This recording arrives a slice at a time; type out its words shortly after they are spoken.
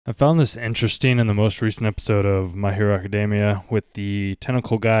I found this interesting in the most recent episode of My Hero Academia with the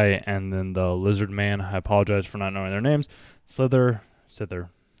tentacle guy and then the lizard man. I apologize for not knowing their names. Sither,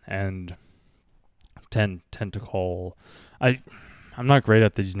 and Tentacle. I'm not great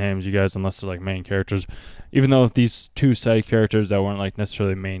at these names, you guys, unless they're like main characters. Even though these two side characters that weren't like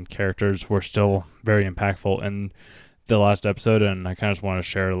necessarily main characters were still very impactful in the last episode, and I kind of just want to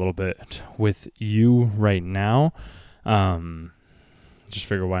share it a little bit with you right now. Just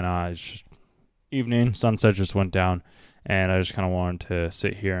figure why not. It's just evening, sunset just went down, and I just kind of wanted to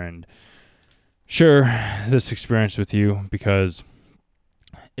sit here and share this experience with you because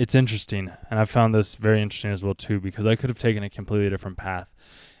it's interesting, and I found this very interesting as well too, because I could have taken a completely different path.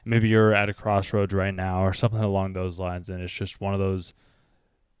 Maybe you're at a crossroads right now or something along those lines, and it's just one of those,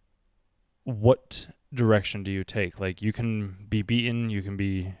 what direction do you take? Like, you can be beaten, you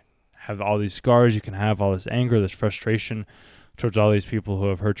can have all these scars, you can have all this anger, this frustration towards all these people who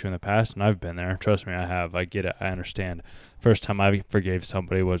have hurt you in the past, and I've been there. Trust me, I have. I get it. I understand. First time I forgave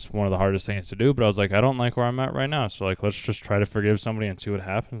somebody was one of the hardest things to do, but I was like, I don't like where I'm at right now, so like, let's just try to forgive somebody and see what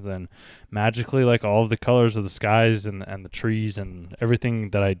happens. Then magically, like, all of the colors of the skies and the trees and everything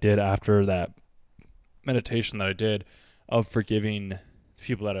that I did after that meditation that I did of forgiving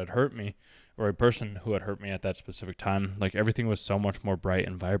people that had hurt me, or a person who had hurt me at that specific time, like, everything was so much more bright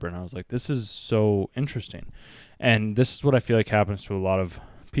and vibrant. I was like, this is so interesting. And this is what I feel like happens to a lot of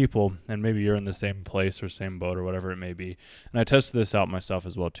people, and maybe you're in the same place or same boat or whatever it may be. And I tested this out myself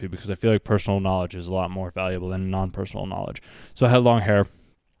as well too, because I feel like personal knowledge is a lot more valuable than non-personal knowledge. So I had long hair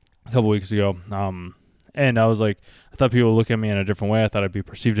a couple weeks ago, and I was like, I thought people would look at me in a different way. I thought I'd be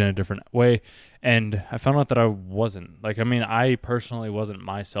perceived in a different way. And I found out that I wasn't. Like, I mean, I personally wasn't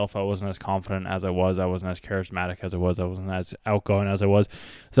myself. I wasn't as confident as I was. I wasn't as charismatic as I was. I wasn't as outgoing as I was.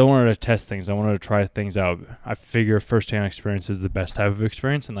 So I wanted to test things. I wanted to try things out. I figure firsthand experience is the best type of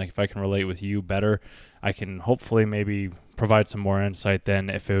experience. And like, if I can relate with you better, I can hopefully maybe provide some more insight than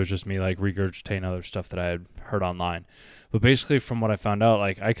if it was just me like regurgitating other stuff that I had heard online. But basically, from what I found out,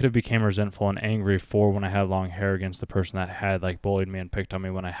 like, I could have became resentful and angry for when I had long hair against the person that had like bullied me and picked on me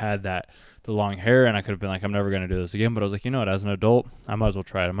when I had the long hair, and I could have been like, I'm never going to do this again. But I was like, you know what, as an adult, I might as well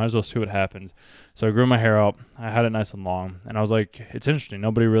try it. I might as well see what happens. So I grew my hair out. I had it nice and long, and I was like, it's interesting.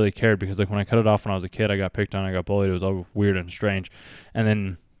 Nobody really cared, because like, when I cut it off when I was a kid, I got picked on, I got bullied. It was all weird and strange. And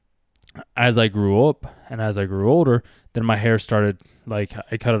then as I grew up and as I grew older, then my hair started, like,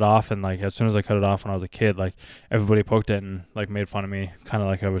 I cut it off, and like, as soon as I cut it off when I was a kid, like, everybody poked it and like made fun of me, kind of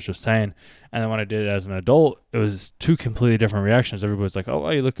like I was just saying. And then when I did it as an adult, it was two completely different reactions. Everybody was like, oh, wow,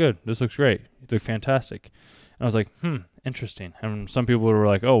 you look good, this looks great, you look fantastic. And I was like, interesting. And some people were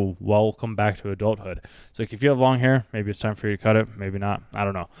like, oh, welcome back to adulthood. So like, if you have long hair, maybe it's time for you to cut it, maybe not, I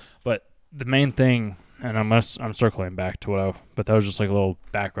don't know. But the main thing, and I'm circling back to but that was just like a little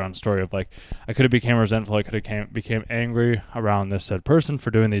background story of like, I could have became resentful, I could have became angry around this said person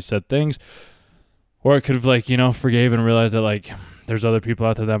for doing these said things, or I could have, like, forgave and realized that like, there's other people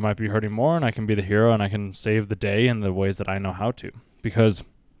out there that might be hurting more, and I can be the hero and I can save the day in the ways that I know how to. Because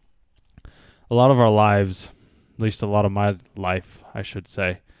a lot of our lives, at least a lot of my life, I should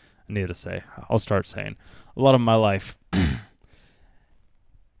say, I'll start saying, a lot of my life,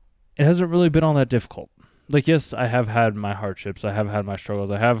 it hasn't really been all that difficult. Like, yes, I have had my hardships. I have had my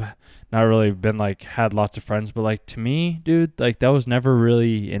struggles. I have not really been like, had lots of friends, but like, to me, dude, like, that was never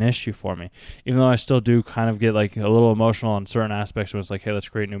really an issue for me. Even though I still do kind of get like a little emotional on certain aspects when it's like, hey, let's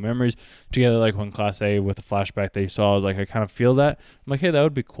create new memories together. Like when Class A with the flashback that you saw, I was like, I kind of feel that. I'm like, hey, that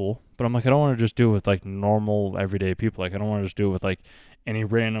would be cool. But I'm like, I don't want to just do it with like normal everyday people. Like, I don't want to just do it with like any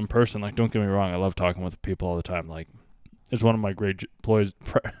random person. Like, don't get me wrong, I love talking with people all the time. Like, it's one of my great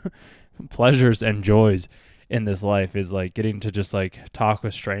pleasures and joys in this life is like getting to just like talk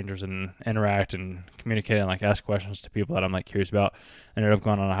with strangers and interact and communicate and like ask questions to people that I'm like curious about. I ended up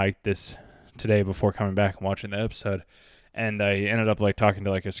going on a hike today before coming back and watching the episode, and I ended up like talking to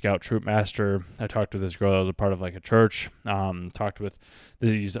like a scout troop master. I talked with this girl that was a part of like a church, talked with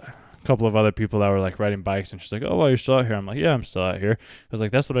these couple of other people that were like riding bikes, and she's like, oh, well, you're still out here? I'm like, yeah, I'm still out here. I was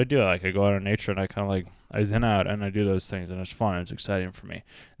like, that's what I do. Like, I go out in nature and I kind of like, I zen out and I do those things, and it's fun and it's exciting for me.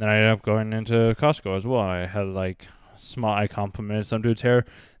 Then I ended up going into Costco as well, and I had like I complimented some dude's hair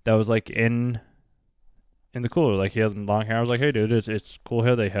that was like in the cooler. Like, he had long hair. I was like, hey, dude, it's cool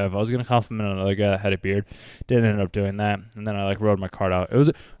hair they have. I was going to compliment another guy that had a beard. Didn't end up doing that. And then I like rode my cart out. It was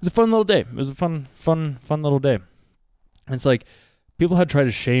a fun little day. It was a fun little day. And it's like, people had tried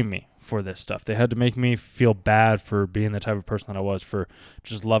to shame me for this stuff. They had to make me feel bad for being the type of person that I was, for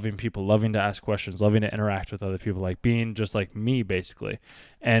just loving people, loving to ask questions, loving to interact with other people, like being just like me, basically.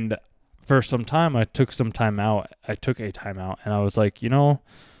 And for some time, I took a time out, and I was like,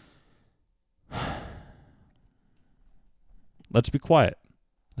 Let's be quiet.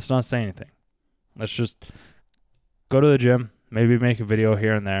 Let's not say anything. Let's just go to the gym, maybe make a video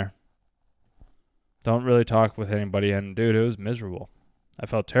here and there. Don't really talk with anybody. And dude, it was miserable. I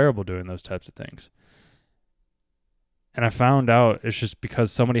felt terrible doing those types of things. And I found out it's just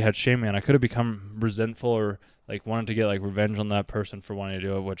because somebody had shamed me, and I could have become resentful or like wanted to get like revenge on that person for wanting to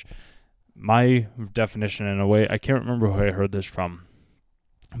do it, which my definition in a way, I can't remember who I heard this from,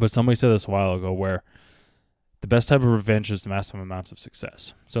 but somebody said this a while ago where the best type of revenge is the massive amounts of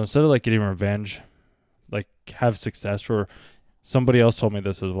success. So instead of like getting revenge, like have success. Or somebody else told me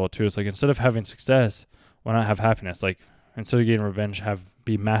this as well too. It's like instead of having success, why not have happiness? Like instead of getting revenge,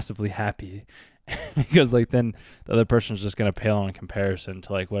 be massively happy. Because like then the other person's just going to pale in comparison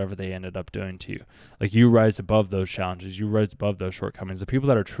to like whatever they ended up doing to you. Like you rise above those challenges, you rise above those shortcomings. The people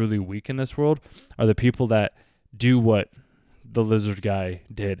that are truly weak in this world are the people that do what the lizard guy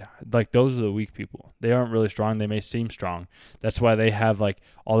did. Like those are the weak people. They aren't really strong. They may seem strong. That's why they have like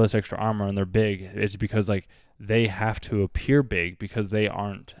all this extra armor and they're big. It's because like they have to appear big because they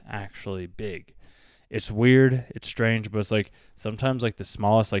aren't actually big. It's weird. It's strange, but it's like sometimes like the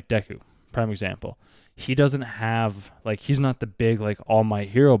smallest, like Deku, prime example. He doesn't have, like, he's not the big, like, all-might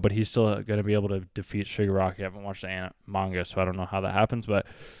hero, but he's still going to be able to defeat Shigaraki. I haven't watched the manga, so I don't know how that happens, but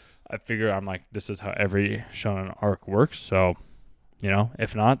I figure I'm like, this is how every shonen arc works, so, you know,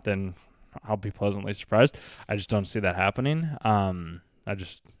 if not, then I'll be pleasantly surprised. I just don't see that happening. I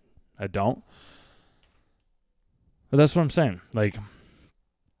don't. But that's what I'm saying. Like,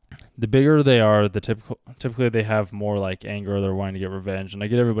 the bigger they are, the typically they have more like anger, or they're wanting to get revenge. And I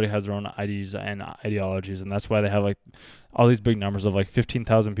get everybody has their own ideas and ideologies, and that's why they have like all these big numbers of like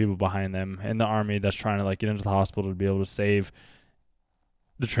 15,000 people behind them in the army that's trying to like get into the hospital to be able to save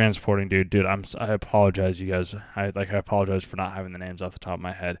the transporting dude. Dude, I apologize, you guys. I apologize for not having the names off the top of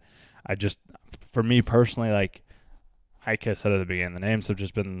my head. For me personally, like I said at the beginning, the names have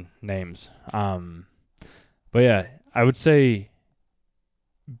just been names. But yeah, I would say,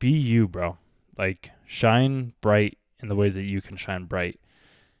 be you, bro. Like, shine bright in the ways that you can shine bright.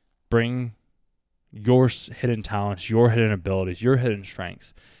 Bring your hidden talents, your hidden abilities, your hidden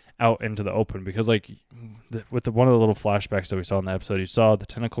strengths out into the open. Because, like, one of the little flashbacks that we saw in the episode, you saw the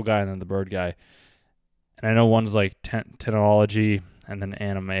tentacle guy and then the bird guy. And I know one's like tenology and then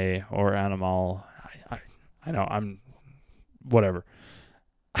anime or animal. I know, whatever.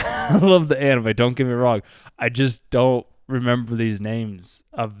 I love the anime, don't get me wrong. I just don't remember these names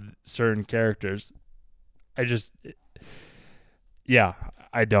of certain characters. I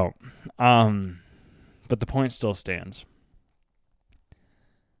don't. But the point still stands.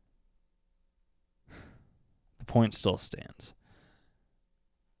 The point still stands.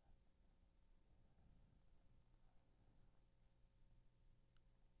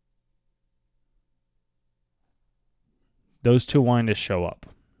 Those two wanting to show up,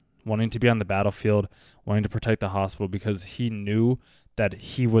 wanting to be on the battlefield, wanting to protect the hospital because he knew that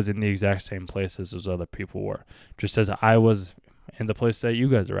he was in the exact same place as those other people were. Just as I was in the place that you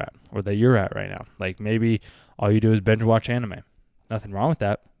guys are at or that you're at right now. Like maybe all you do is binge watch anime. Nothing wrong with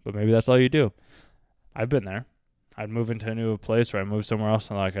that, but maybe that's all you do. I've been there. I'd move into a new place or I'd move somewhere else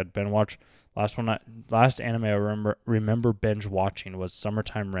and like I'd binge watch. Last anime I remember binge watching was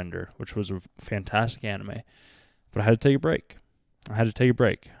Summertime Render, which was a fantastic anime. But I had to take a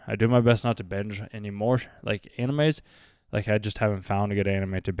break. I do my best not to binge anymore. Like animes, like I just haven't found a good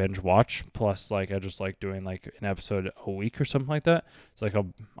anime to binge watch. Plus, like I just like doing like an episode a week or something like that. So like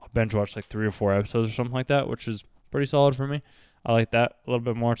I'll binge watch like 3 or 4 episodes or something like that, which is pretty solid for me. I like that a little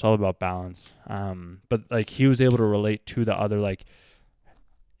bit more. It's all about balance. But like he was able to relate to the other like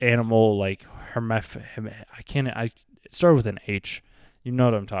animal like it started with an H. You know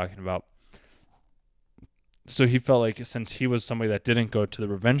what I'm talking about. So he felt like since he was somebody that didn't go to the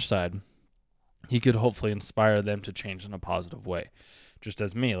revenge side, he could hopefully inspire them to change in a positive way. Just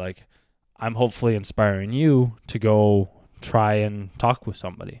as me, like I'm hopefully inspiring you to go try and talk with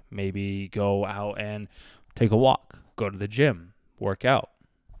somebody. Maybe go out and take a walk, go to the gym, work out,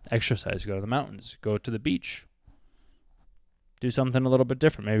 exercise, go to the mountains, go to the beach, do something a little bit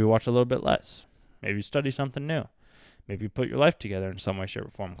different. Maybe watch a little bit less. Maybe study something new. Maybe put your life together in some way, shape,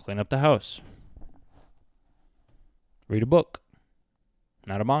 or form. Clean up the house. Read a book,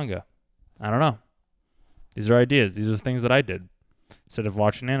 not a manga. I don't know. These are ideas. These are things that I did instead of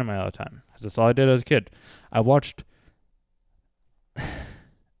watching anime all the time. Because that's all I did as a kid. I watched,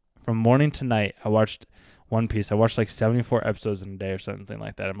 from morning to night, I watched One Piece. I watched like 74 episodes in a day or something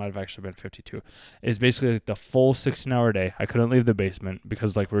like that. It might have actually been 52. It's basically like the full 16-hour day. I couldn't leave the basement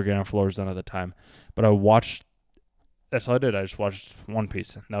because like we were getting our floors done at the time. But I watched that's all I did. I just watched One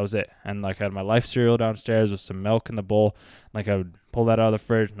Piece, and that was it. And like I had my life cereal downstairs with some milk in the bowl. Like I would pull that out of the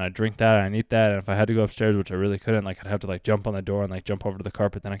fridge and I'd drink that and I'd eat that. And if I had to go upstairs, which I really couldn't, like I'd have to like jump on the door and like jump over to the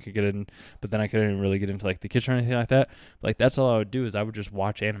carpet. Then I could get in, but then I couldn't even really get into like the kitchen or anything like that. But like that's all I would do is I would just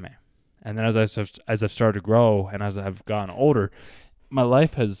watch anime. And then as I've started to grow and as I've gotten older, my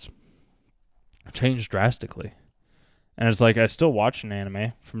life has changed drastically. And it's like I still watch an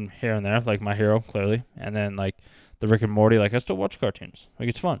anime from here and there, like My Hero, clearly, and then like the Rick and Morty. Like I still watch cartoons. Like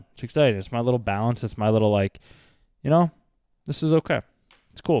it's fun, it's exciting. It's my little balance. It's my little like, this is okay.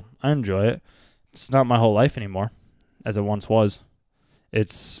 It's cool. I enjoy it. It's not my whole life anymore, as it once was.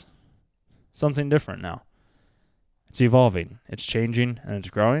 It's something different now. It's evolving. It's changing and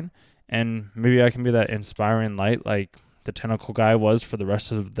it's growing. And maybe I can be that inspiring light, like the tentacle guy was for the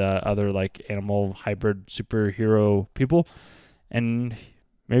rest of the other like animal hybrid superhero people. And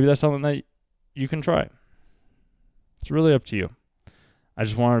maybe that's something that you can try. It's really up to you. I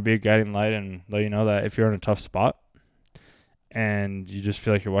just wanted to be a guiding light and let you know that if you're in a tough spot and you just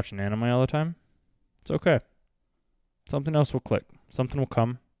feel like you're watching anime all the time, it's okay. Something else will click. Something will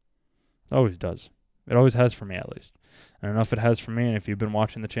come. It always does. It always has for me, at least. I don't know if it has for me, and if you've been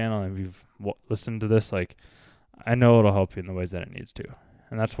watching the channel and if you've listened to this, like, I know it'll help you in the ways that it needs to.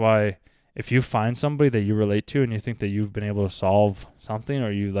 And that's why if you find somebody that you relate to and you think that you've been able to solve something,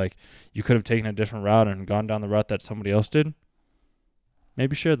 or you could have taken a different route and gone down the route that somebody else did,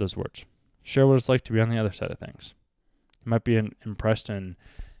 maybe share those words. Share what it's like to be on the other side of things. You might be impressed and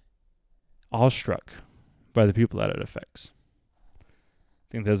awestruck by the people that it affects. I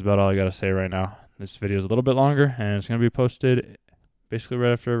think that's about all I got to say right now. This video is a little bit longer, and it's going to be posted basically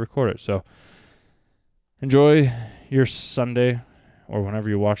right after I record it. So enjoy your Sunday or whenever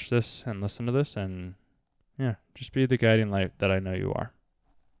you watch this and listen to this, and yeah, just be the guiding light that I know you are.